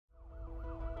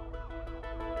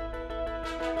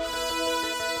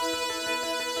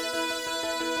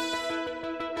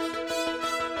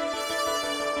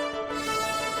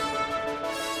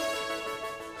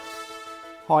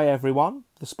Hi everyone,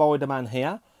 the Spider-Man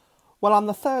here. Well, on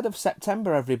the 3rd of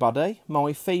September everybody,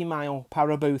 my female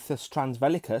Parabuthus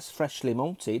Transvaalicus freshly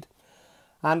molted,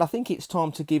 and I think it's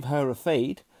time to give her a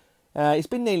feed. It's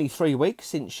been nearly 3 weeks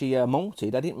since she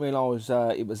molted. I didn't realise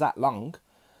it was that long.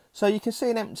 So you can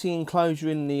see an empty enclosure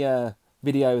in the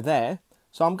video there.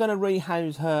 So I'm going to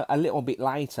rehouse her a little bit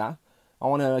later. I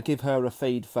want to give her a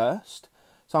feed first.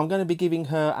 So I'm going to be giving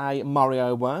her a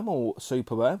Mario worm or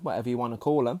super worm, whatever you want to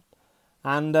call them.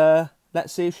 And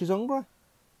let's see if she's hungry.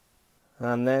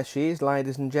 And there she is,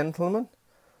 ladies and gentlemen.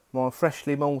 My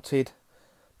freshly molted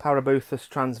Parabuthus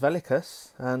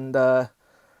Transvaalicus. And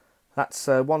that's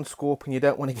one scorpion you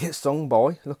don't want to get stung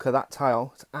by. Look at that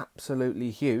tail, it's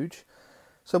absolutely huge.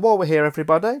 So while we're here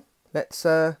everybody, let's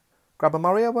grab a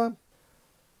Mario worm.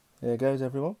 There goes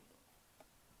everyone.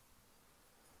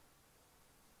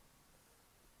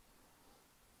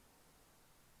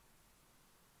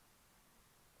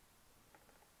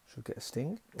 Should get a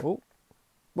sting. Oh,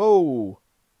 whoa!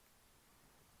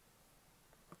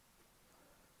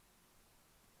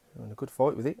 You're in a good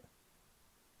fight with it.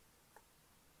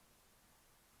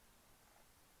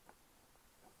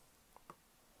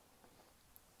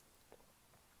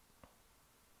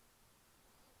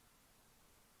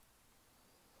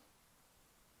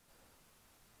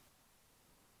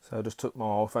 So I just took my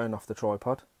iPhone off the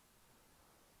tripod,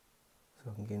 so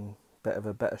I can get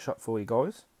a better shot for you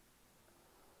guys.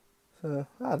 So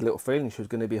I had a little feeling she was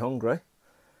going to be hungry,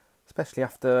 especially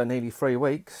after nearly 3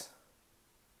 weeks.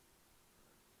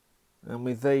 And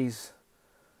with these,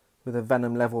 with a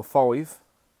venom level 5,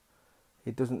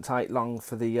 it doesn't take long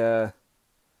for the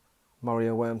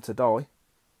Mario worm to die.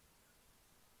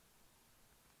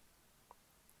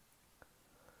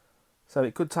 So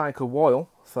it could take a while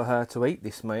for her to eat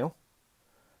this meal.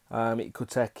 It could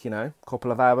take, you know, a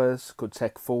couple of hours, could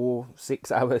take 4,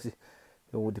 6 hours, it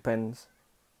all depends.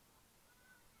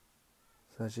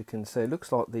 So as you can see, it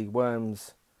looks like the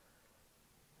worm's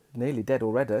nearly dead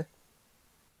already.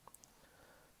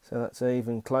 So that's an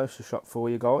even closer shot for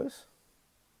you guys.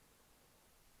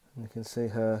 And you can see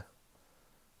her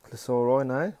clitoris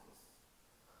now,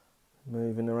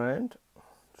 moving around,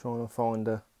 trying to find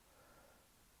a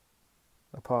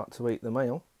part to eat the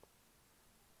meal.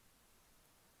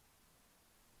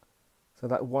 So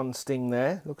that one sting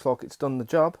there looks like it's done the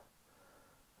job,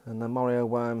 and the Mario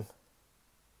worm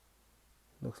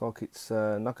looks like it's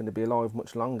not going to be alive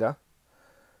much longer.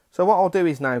 So what I'll do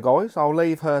is now guys, I'll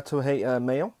leave her to eat her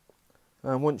meal,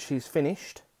 and once she's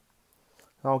finished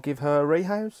I'll give her a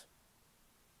rehouse.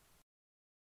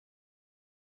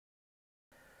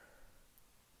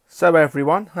 So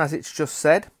everyone, as it's just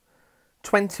said,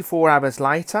 24 hours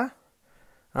later,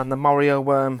 and the Mario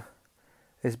worm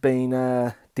has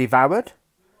been devoured,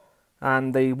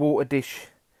 and the water dish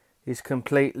is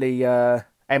completely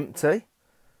empty.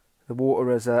 The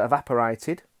water has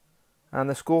evaporated, and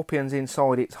the scorpion's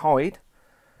inside its hide.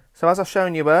 So as I've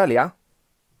shown you earlier,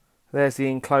 there's the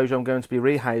enclosure I'm going to be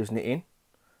rehousing it in,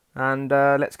 and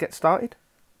let's get started.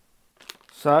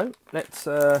 So let's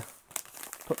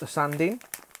put the sand in.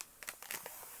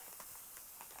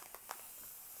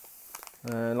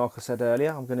 Like I said earlier,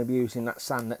 I'm going to be using that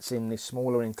sand that's in this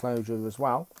smaller enclosure as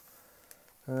well.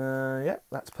 Yeah,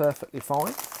 that's perfectly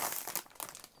fine.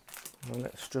 Well,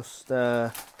 let's just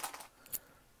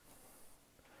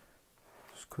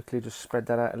quickly just spread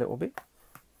that out a little bit.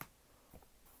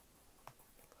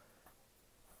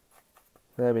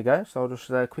 There we go. So I'll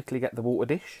just quickly get the water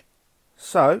dish.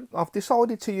 So I've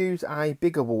decided to use a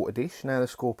bigger water dish. Now the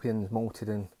scorpion's molted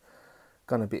and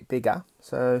gone a bit bigger,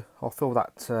 so I'll fill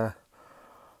that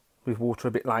with water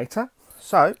a bit later.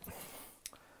 So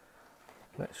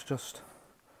let's just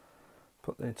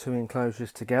put the two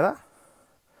enclosures together.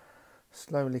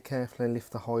 Slowly, carefully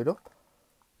lift the hide up.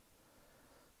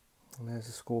 And there's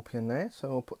a scorpion there, so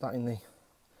I'll put that in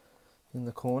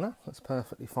the corner. That's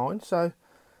perfectly fine. So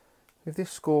with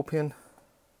this scorpion,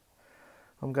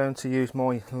 I'm going to use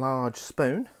my large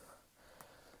spoon,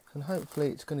 and hopefully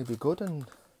it's going to be good and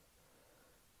go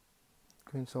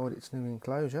inside its new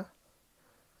enclosure.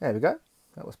 There we go,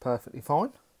 that was perfectly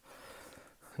fine,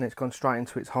 and it's gone straight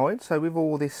into its hide. So with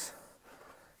all this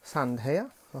sand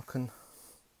here, I can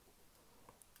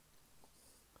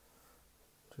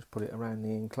just put it around the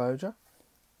enclosure,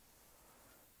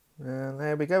 and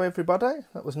there we go everybody.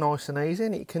 That was nice and easy,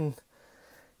 and it can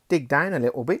dig down a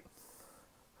little bit.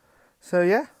 So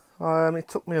yeah, it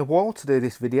took me a while to do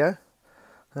this video,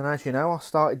 and as you know, I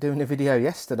started doing the video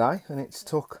yesterday, and it's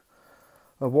took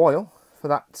a while for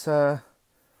that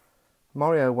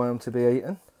Mario worm to be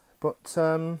eaten. But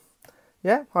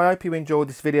yeah, I hope you enjoyed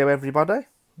this video everybody,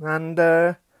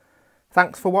 and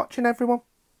thanks for watching everyone.